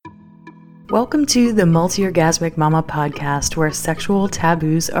Welcome to the Multi-Orgasmic Mama podcast, where sexual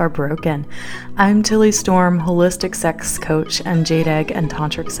taboos are broken. I'm Tilly Storm, holistic sex coach and jade egg and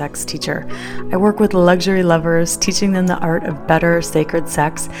tantric sex teacher. I work with luxury lovers, teaching them the art of better sacred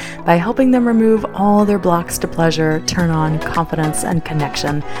sex by helping them remove all their blocks to pleasure, turn on confidence and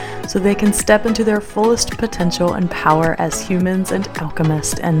connection, so they can step into their fullest potential and power as humans and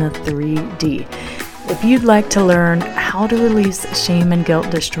alchemists in the 3D. If you'd like to learn how to release shame and guilt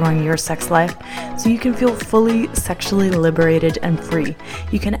destroying your sex life so you can feel fully sexually liberated and free,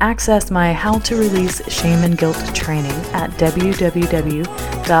 you can access my How to Release Shame and Guilt training at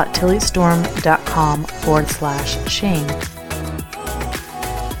www.tillystorm.com/shame.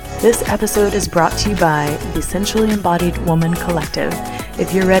 This episode is brought to you by the Sensually Embodied Woman Collective.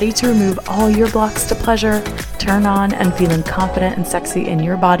 If you're ready to remove all your blocks to pleasure, turn on and feeling confident and sexy in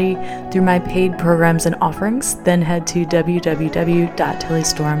your body through my paid programs and offerings, then head to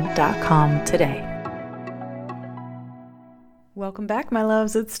www.tillystorm.com today. Welcome back, my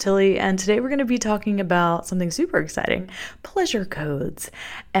loves. It's Tilly, and today we're going to be talking about something super exciting, pleasure codes,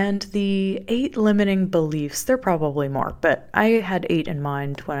 and the 8 limiting beliefs. There are probably more, but I had 8 in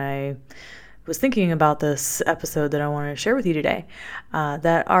mind when I was thinking about this episode that I wanted to share with you today,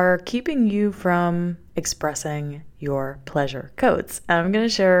 that are keeping you from expressing your pleasure codes. I'm going to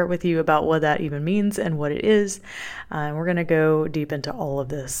share with you about what that even means and what it is. And we're going to go deep into all of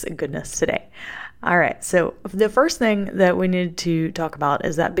this goodness today. All right. So the first thing that we need to talk about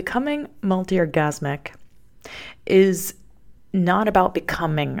is that becoming multi-orgasmic is not about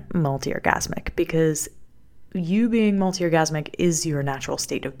becoming multi-orgasmic, because you being multi-orgasmic is your natural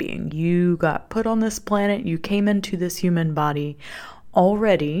state of being. You got put on this planet, you came into this human body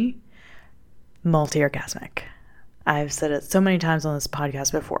already multi-orgasmic. I've said it so many times on this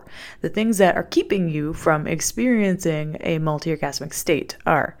podcast before. The things that are keeping you from experiencing a multi-orgasmic state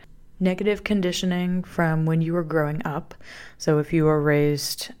are negative conditioning from when you were growing up. So if you were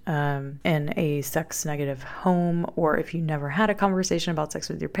raised in a sex-negative home, or if you never had a conversation about sex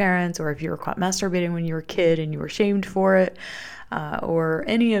with your parents, or if you were caught masturbating when you were a kid and you were shamed for it, or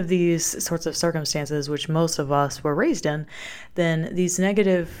any of these sorts of circumstances, which most of us were raised in, then these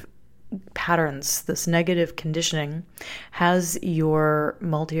negative patterns, this negative conditioning, has your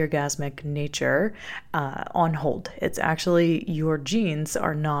multi-orgasmic nature on hold. It's actually your genes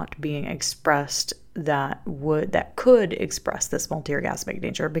are not being expressed that could express this multi-orgasmic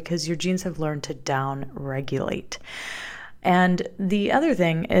nature, because your genes have learned to down regulate. And the other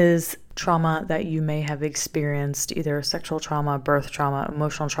thing is trauma that you may have experienced, either sexual trauma, birth trauma,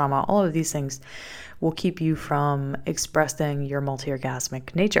 emotional trauma. All of these things will keep you from expressing your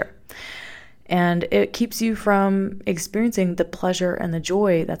multi-orgasmic nature. And it keeps you from experiencing the pleasure and the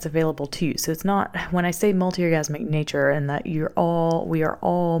joy that's available to you. So it's not, when I say multi-orgasmic nature and that we are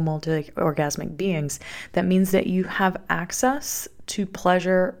all multi-orgasmic beings, that means that you have access to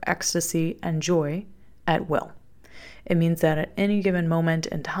pleasure, ecstasy, and joy at will. It means that at any given moment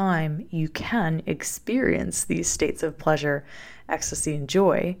in time, you can experience these states of pleasure, ecstasy, and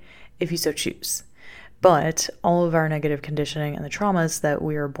joy if you so choose. But all of our negative conditioning and the traumas that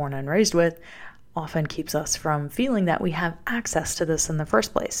we are born and raised with often keeps us from feeling that we have access to this in the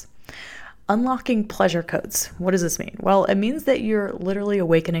first place. Unlocking pleasure codes. What does this mean? Well, it means that you're literally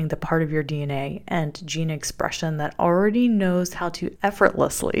awakening the part of your DNA and gene expression that already knows how to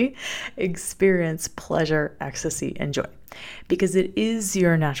effortlessly experience pleasure, ecstasy, and joy, because it is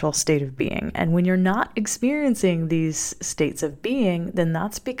your natural state of being. And when you're not experiencing these states of being, then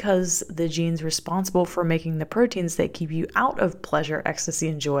that's because the genes responsible for making the proteins that keep you out of pleasure, ecstasy,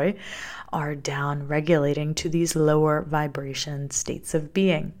 and joy are down regulating to these lower vibration states of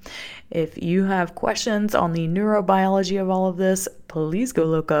being. If you have questions on the neurobiology of all of this, please go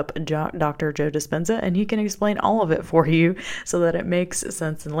look up Dr. Joe Dispenza, and he can explain all of it for you so that it makes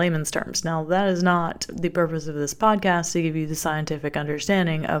sense in layman's terms. Now, that is not the purpose of this podcast, to give you the scientific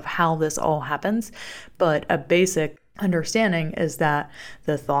understanding of how this all happens, but a basic understanding is that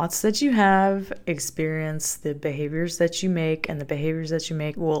the thoughts that you have experience the behaviors that you make, and the behaviors that you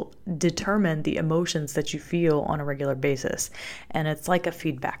make will determine the emotions that you feel on a regular basis. And it's like a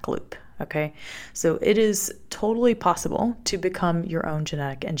feedback loop. Okay, so it is totally possible to become your own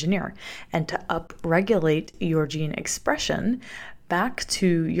genetic engineer and to upregulate your gene expression back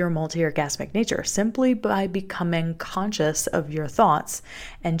to your multi-orgasmic nature simply by becoming conscious of your thoughts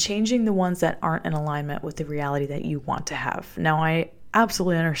and changing the ones that aren't in alignment with the reality that you want to have. Now, I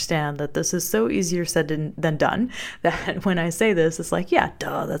absolutely understand that this is so easier said than done, that when I say this, it's like, yeah,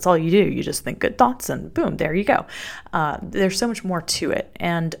 duh, that's all you do. You just think good thoughts and boom, there you go. There's so much more to it.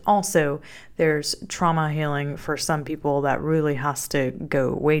 And also there's trauma healing for some people that really has to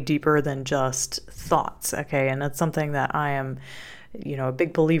go way deeper than just thoughts. Okay. And that's something that I am a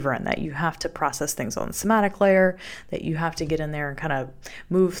big believer in, that you have to process things on the somatic layer, that you have to get in there and kind of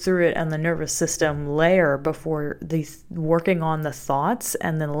move through it on the nervous system layer before working on the thoughts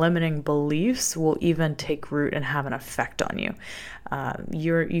and then limiting beliefs will even take root and have an effect on you.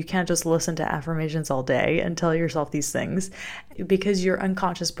 You can't just listen to affirmations all day and tell yourself these things because your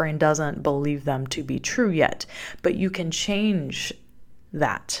unconscious brain doesn't believe them to be true yet. But you can change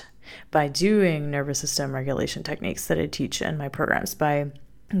that by doing nervous system regulation techniques that I teach in my programs, by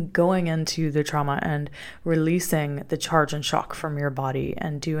going into the trauma and releasing the charge and shock from your body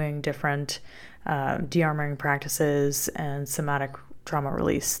and doing different de-armoring practices and somatic trauma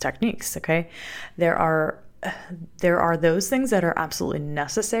release techniques. Okay. There are those things that are absolutely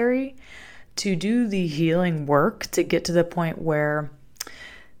necessary to do the healing work to get to the point where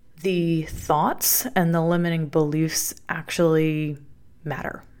the thoughts and the limiting beliefs actually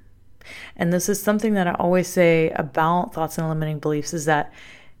matter. And this is something that I always say about thoughts and limiting beliefs, is that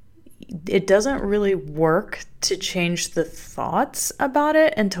it doesn't really work to change the thoughts about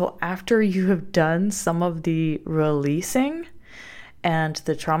it until after you have done some of the releasing and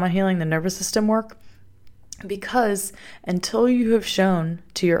the trauma healing, the nervous system work. Because until you have shown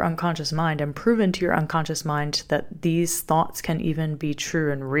to your unconscious mind and proven to your unconscious mind that these thoughts can even be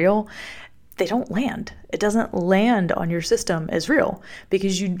true and real, they don't land. It doesn't land on your system as real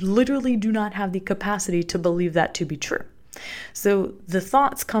because you literally do not have the capacity to believe that to be true. So the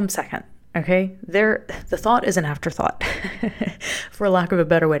thoughts come second, okay? The thought is an afterthought, for lack of a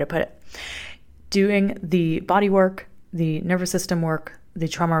better way to put it. Doing the body work, the nervous system work, the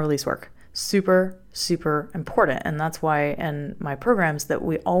trauma release work, super, super important. And that's why in my programs that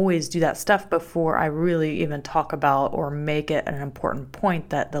we always do that stuff before I really even talk about or make it an important point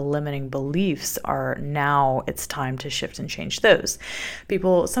that the limiting beliefs are now it's time to shift and change those.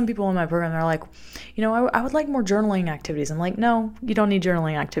 Some people in my program are like, I would like more journaling activities. I'm like, no, you don't need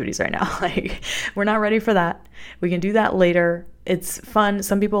journaling activities right now. Like, we're not ready for that. We can do that later. It's fun.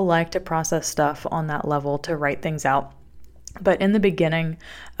 Some people like to process stuff on that level, to write things out. But in the beginning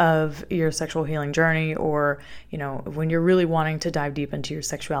of your sexual healing journey, or, when you're really wanting to dive deep into your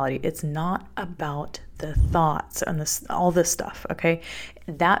sexuality, it's not about the thoughts and all this stuff, okay?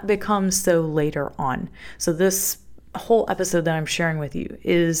 That becomes so later on. So this whole episode that I'm sharing with you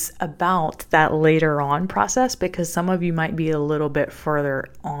is about that later on process, because some of you might be a little bit further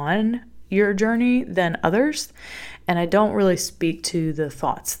on your journey than others. And I don't really speak to the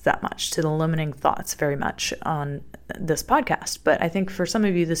thoughts that much, to the limiting thoughts very much on this podcast. But I think for some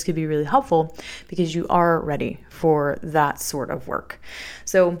of you, this could be really helpful because you are ready for that sort of work.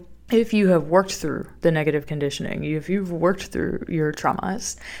 So if you have worked through the negative conditioning, if you've worked through your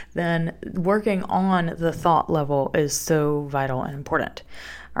traumas, then working on the thought level is so vital and important.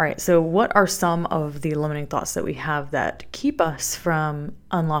 All right, so what are some of the limiting thoughts that we have that keep us from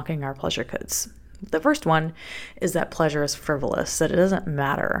unlocking our pleasure codes? The first one is that pleasure is frivolous, that it doesn't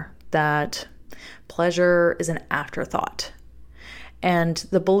matter, that pleasure is an afterthought. And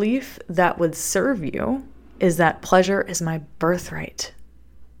the belief that would serve you is that pleasure is my birthright.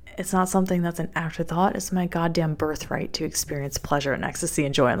 It's not something that's an afterthought. It's my goddamn birthright to experience pleasure and ecstasy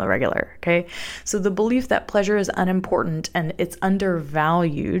and joy on the regular, okay? So the belief that pleasure is unimportant and it's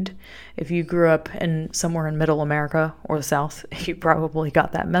undervalued, if you grew up somewhere in middle America or the South, you probably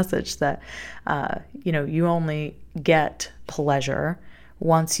got that message that, you only get pleasure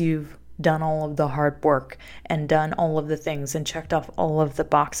once you've done all of the hard work and done all of the things and checked off all of the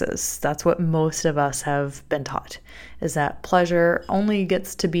boxes. That's what most of us have been taught, is that pleasure only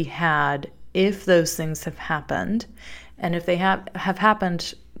gets to be had if those things have happened. And if they have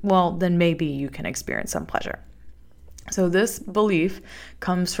happened, well, then maybe you can experience some pleasure. So this belief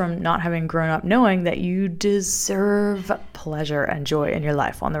comes from not having grown up knowing that you deserve pleasure and joy in your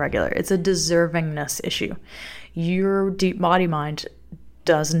life on the regular. It's a deservingness issue. Your deep body mind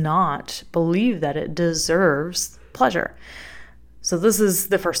does not believe that it deserves pleasure. So this is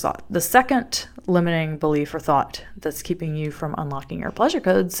the first thought. The second limiting belief or thought that's keeping you from unlocking your pleasure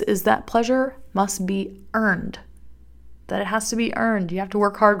codes is that pleasure must be earned. That it has to be earned. You have to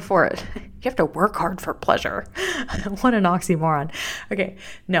work hard for it. You have to work hard for pleasure. What an oxymoron. Okay,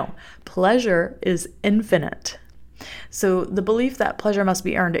 no. Pleasure is infinite. So the belief that pleasure must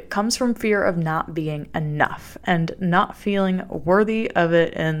be earned, it comes from fear of not being enough and not feeling worthy of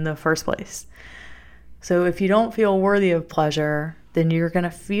it in the first place. So if you don't feel worthy of pleasure, then you're going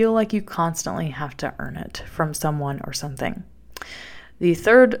to feel like you constantly have to earn it from someone or something. The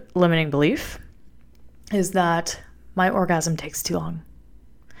third limiting belief is that my orgasm takes too long.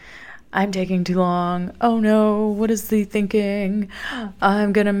 I'm taking too long. Oh no, what is he thinking?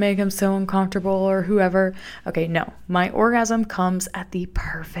 I'm going to make him so uncomfortable or whoever. Okay, no. My orgasm comes at the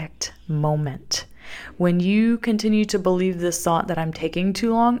perfect moment. When you continue to believe this thought that I'm taking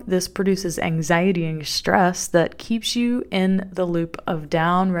too long, this produces anxiety and stress that keeps you in the loop of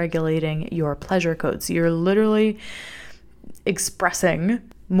down regulating your pleasure codes. You're literally expressing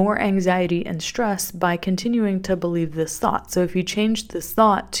more anxiety and stress by continuing to believe this thought. So if you change this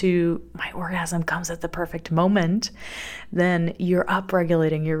thought to my orgasm comes at the perfect moment, then you're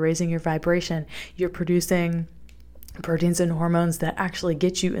upregulating, you're raising your vibration, you're producing proteins and hormones that actually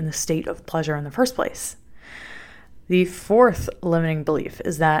get you in the state of pleasure in the first place. The fourth limiting belief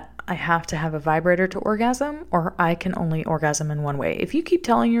is that I have to have a vibrator to orgasm, or I can only orgasm in one way. If you keep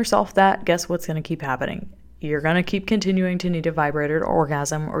telling yourself that, guess what's going to keep happening? You're going to keep continuing to need a vibrator to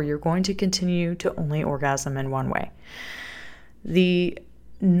orgasm, or you're going to continue to only orgasm in one way. The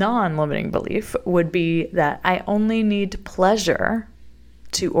non-limiting belief would be that I only need pleasure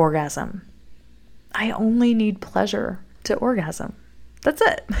to orgasm. I only need pleasure to orgasm. That's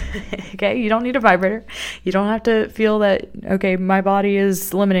it. Okay, you don't need a vibrator. You don't have to feel that, okay, my body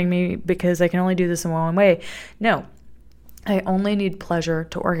is limiting me because I can only do this in one way. No, I only need pleasure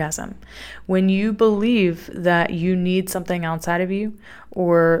to orgasm. When you believe that you need something outside of you,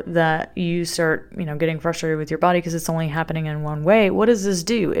 or that you start, getting frustrated with your body because it's only happening in one way, what does this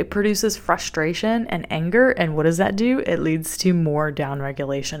do? It produces frustration and anger. And what does that do? It leads to more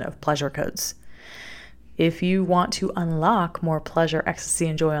downregulation of pleasure codes. If you want to unlock more pleasure, ecstasy,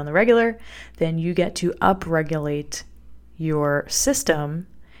 and joy on the regular, then you get to upregulate your system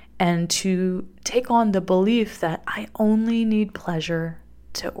and to take on the belief that I only need pleasure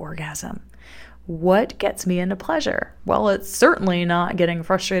to orgasm. What gets me into pleasure? Well, it's certainly not getting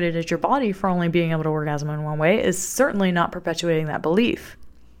frustrated at your body for only being able to orgasm in one way. It's certainly not perpetuating that belief.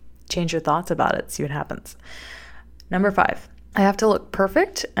 Change your thoughts about it, see what happens. Number 5. I have to look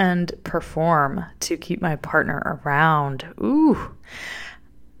perfect and perform to keep my partner around. Ooh.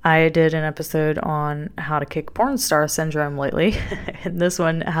 I did an episode on how to kick porn star syndrome lately, and this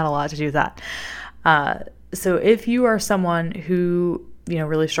one had a lot to do with that. So if you are someone who,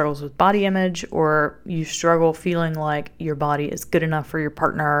 really struggles with body image, or you struggle feeling like your body is good enough for your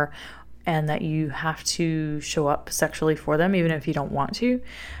partner and that you have to show up sexually for them, even if you don't want to,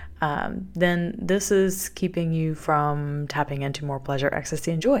 then this is keeping you from tapping into more pleasure,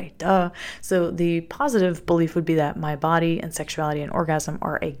 ecstasy, and joy. Duh. So the positive belief would be that my body and sexuality and orgasm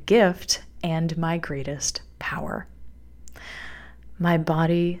are a gift and my greatest power. My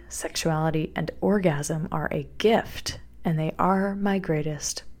body, sexuality, and orgasm are a gift and they are my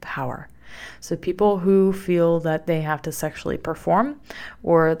greatest power. So people who feel that they have to sexually perform,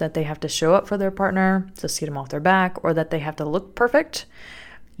 or that they have to show up for their partner to get them off their back, or that they have to look perfect,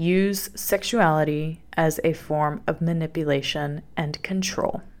 use sexuality as a form of manipulation and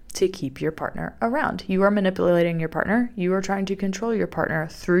control to keep your partner around. You are manipulating your partner. You are trying to control your partner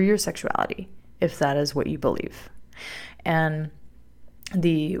through your sexuality, if that is what you believe. And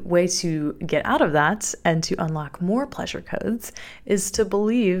the way to get out of that and to unlock more pleasure codes is to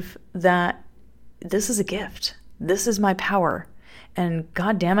believe that this is a gift. This is my power. And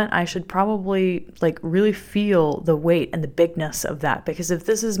God damn it, I should probably really feel the weight and the bigness of that, because if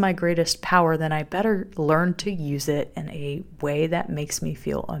this is my greatest power, then I better learn to use it in a way that makes me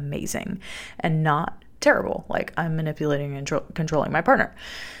feel amazing and not terrible, like I'm manipulating and controlling my partner.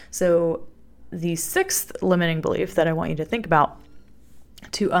 So the 6th limiting belief that I want you to think about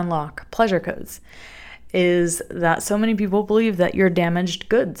to unlock pleasure codes is that so many people believe that you're damaged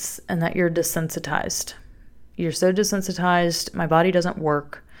goods and that you're desensitized. You're so desensitized, my body doesn't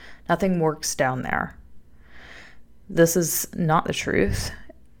work, nothing works down there. This is not the truth.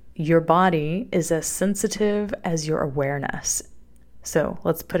 Your body is as sensitive as your awareness. So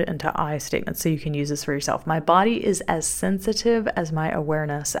let's put it into I statements so you can use this for yourself. My body is as sensitive as my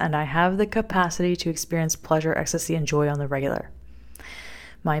awareness, and I have the capacity to experience pleasure, ecstasy, and joy on the regular.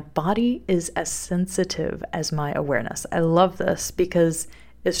 My body is as sensitive as my awareness. I love this because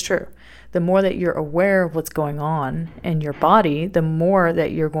it's true. The more that you're aware of what's going on in your body, the more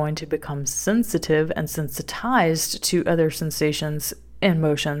that you're going to become sensitive and sensitized to other sensations,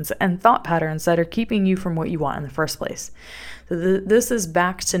 emotions, and thought patterns that are keeping you from what you want in the first place. So this is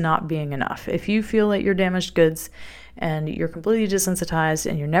back to not being enough. If you feel that you're damaged goods and you're completely desensitized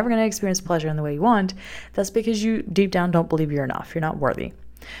and you're never going to experience pleasure in the way you want, that's because you deep down don't believe you're enough. You're not worthy.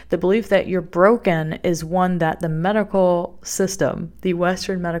 The belief that you're broken is one that the medical system, the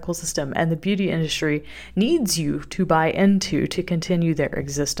Western medical system, and the beauty industry needs you to buy into to continue their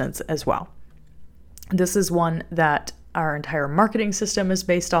existence as well. This is one that our entire marketing system is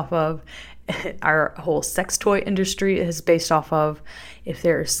based off of. Our whole sex toy industry is based off of. If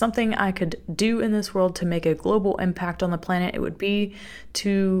there is something I could do in this world to make a global impact on the planet, it would be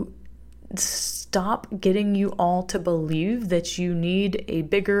to stop getting you all to believe that you need a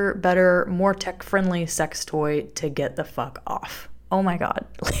bigger, better, more tech-friendly sex toy to get the fuck off. Oh my God,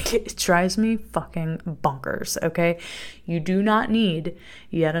 like, it drives me fucking bonkers, okay? You do not need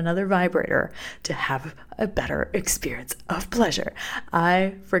yet another vibrator to have a better experience of pleasure.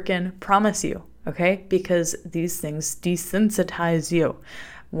 I freaking promise you, okay? Because these things desensitize you.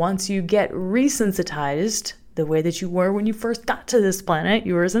 Once you get resensitized, the way that you were when you first got to this planet,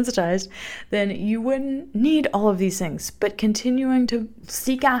 you were sensitized, then you wouldn't need all of these things. But continuing to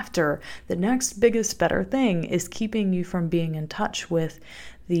seek after the next biggest, better thing is keeping you from being in touch with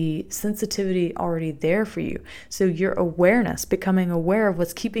the sensitivity already there for you. So your awareness, becoming aware of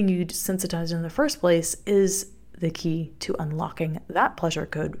what's keeping you sensitized in the first place, is the key to unlocking that pleasure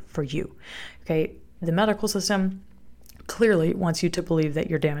code for you. Okay, the medical system clearly wants you to believe that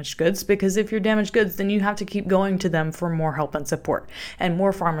you're damaged goods, because if you're damaged goods, then you have to keep going to them for more help and support and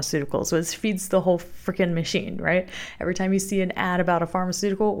more pharmaceuticals, which feeds the whole freaking machine, right? Every time you see an ad about a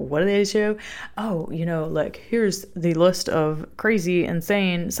pharmaceutical, what do they show? Oh, like, here's the list of crazy,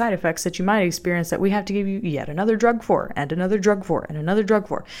 insane side effects that you might experience that we have to give you yet another drug for, and another drug for, and another drug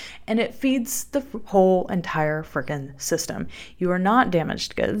for. And it feeds the whole entire freaking system. You are not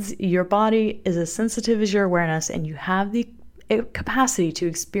damaged goods. Your body is as sensitive as your awareness, and you have the capacity to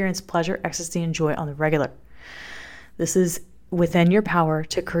experience pleasure, ecstasy, and joy on the regular. This is within your power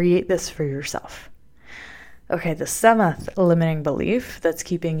to create this for yourself. Okay, the seventh limiting belief that's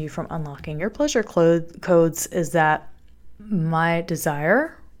keeping you from unlocking your pleasure codes is that my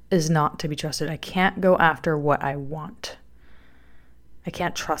desire is not to be trusted. I can't go after what I want. I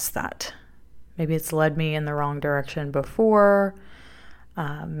can't trust that. Maybe it's led me in the wrong direction before.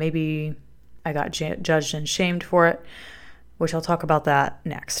 Maybe I got judged and shamed for it, which I'll talk about that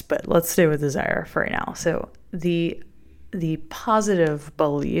next, but let's stay with desire for right now. So the positive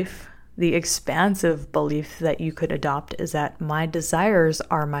belief, the expansive belief that you could adopt is that my desires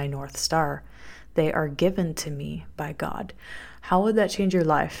are my North Star. They are given to me by God. How would that change your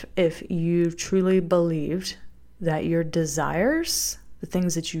life if you truly believed that your desires, the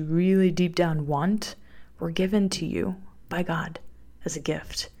things that you really deep down want, were given to you by God as a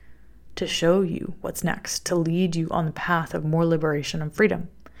gift, to show you what's next, to lead you on the path of more liberation and freedom?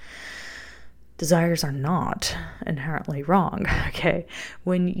 Desires are not inherently wrong, okay?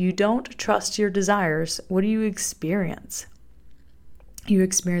 When you don't trust your desires, what do you experience? You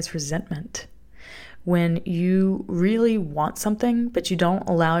experience resentment. When you really want something, but you don't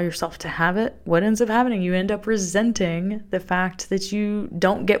allow yourself to have it, what ends up happening? You end up resenting the fact that you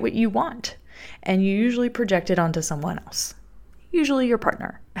don't get what you want, and you usually project it onto someone else. Usually your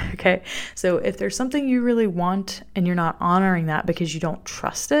partner, okay? So if there's something you really want and you're not honoring that because you don't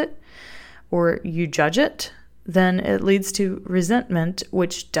trust it or you judge it, then it leads to resentment,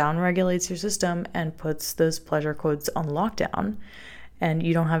 which downregulates your system and puts those pleasure codes on lockdown, and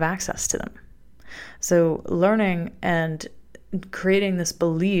you don't have access to them. So learning and creating this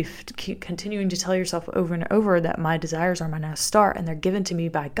belief, continuing to tell yourself over and over that my desires are my North Star and they're given to me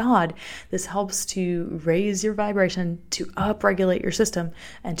by God, this helps to raise your vibration, to upregulate your system,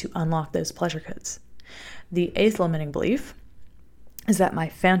 and to unlock those pleasure codes. The eighth limiting belief is that my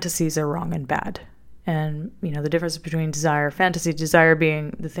fantasies are wrong and bad. And, the difference between fantasy, desire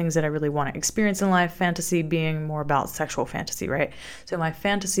being the things that I really want to experience in life, fantasy being more about sexual fantasy, right? So my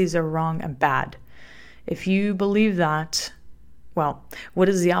fantasies are wrong and bad. If you believe that, well, what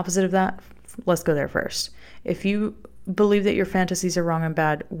is the opposite of that? Let's go there first. If you believe that your fantasies are wrong and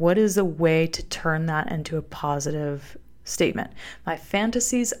bad, what is a way to turn that into a positive statement? My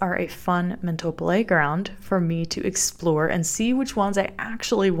fantasies are a fun mental playground for me to explore and see which ones I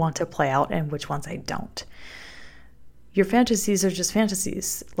actually want to play out and which ones I don't. Your fantasies are just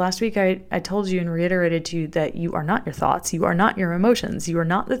fantasies. Last week I told you and reiterated to you that you are not your thoughts, you are not your emotions, you are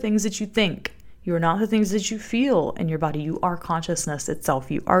not the things that you think. You are not the things that you feel in your body. You are consciousness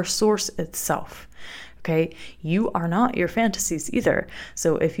itself. You are source itself. Okay? You are not your fantasies either.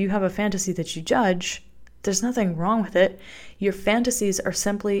 So if you have a fantasy that you judge, there's nothing wrong with it. Your fantasies are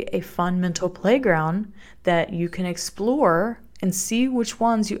simply a fun mental playground that you can explore and see which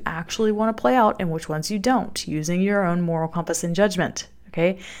ones you actually want to play out and which ones you don't, using your own moral compass and judgment.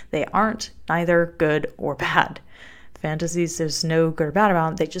 Okay? They aren't neither good or bad. Fantasies, there's no good or bad about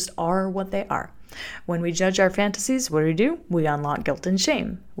them. They just are what they are. When we judge our fantasies, what do? We unlock guilt and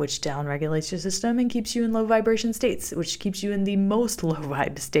shame, which downregulates your system and keeps you in low vibration states, which keeps you in the most low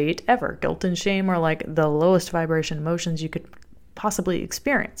vibe state ever. Guilt and shame are like the lowest vibration emotions you could possibly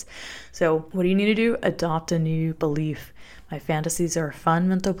experience. So what do you need to do? Adopt a new belief. My fantasies are a fun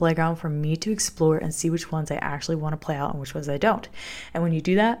mental playground for me to explore and see which ones I actually want to play out and which ones I don't. And when you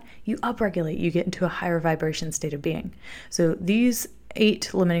do that, you upregulate, you get into a higher vibration state of being. So these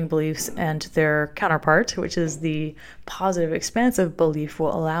 8 limiting beliefs and their counterpart, which is the positive expansive belief,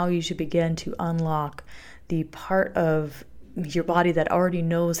 will allow you to begin to unlock the part of your body that already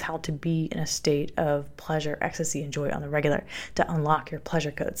knows how to be in a state of pleasure, ecstasy, and joy on the regular, to unlock your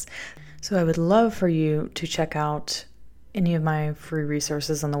pleasure codes. So I would love for you to check out any of my free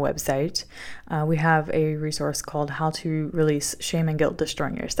resources on the website. We have a resource called How to Release Shame and Guilt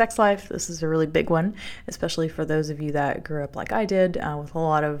Destroying Your Sex Life. This is a really big one, especially for those of you that grew up like I did, with a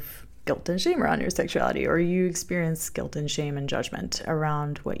lot of guilt and shame around your sexuality, or you experience guilt and shame and judgment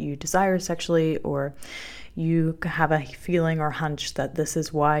around what you desire sexually, or you have a feeling or hunch that this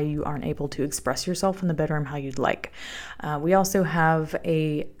is why you aren't able to express yourself in the bedroom how you'd like. We also have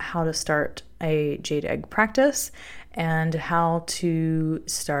a how to start a jade egg practice and how to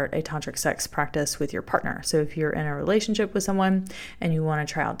start a tantric sex practice with your partner. So if you're in a relationship with someone and you want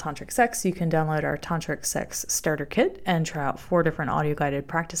to try out tantric sex, you can download our tantric sex starter kit and try out 4 different audio guided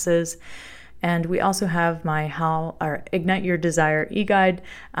practices. And we also have my Ignite Your Desire e-guide,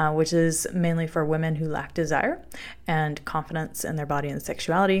 which is mainly for women who lack desire and confidence in their body and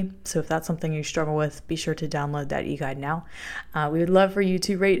sexuality. So if that's something you struggle with, be sure to download that e-guide now. We would love for you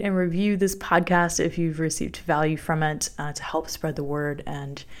to rate and review this podcast if you've received value from it, to help spread the word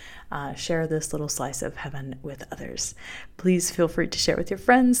and share this little slice of heaven with others. Please feel free to share with your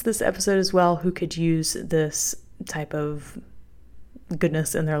friends this episode as well, who could use this type of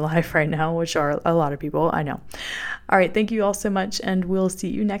goodness in their life right now, which are a lot of people, I know. All right, thank you all so much, and we'll see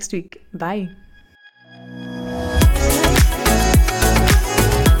you next week. Bye.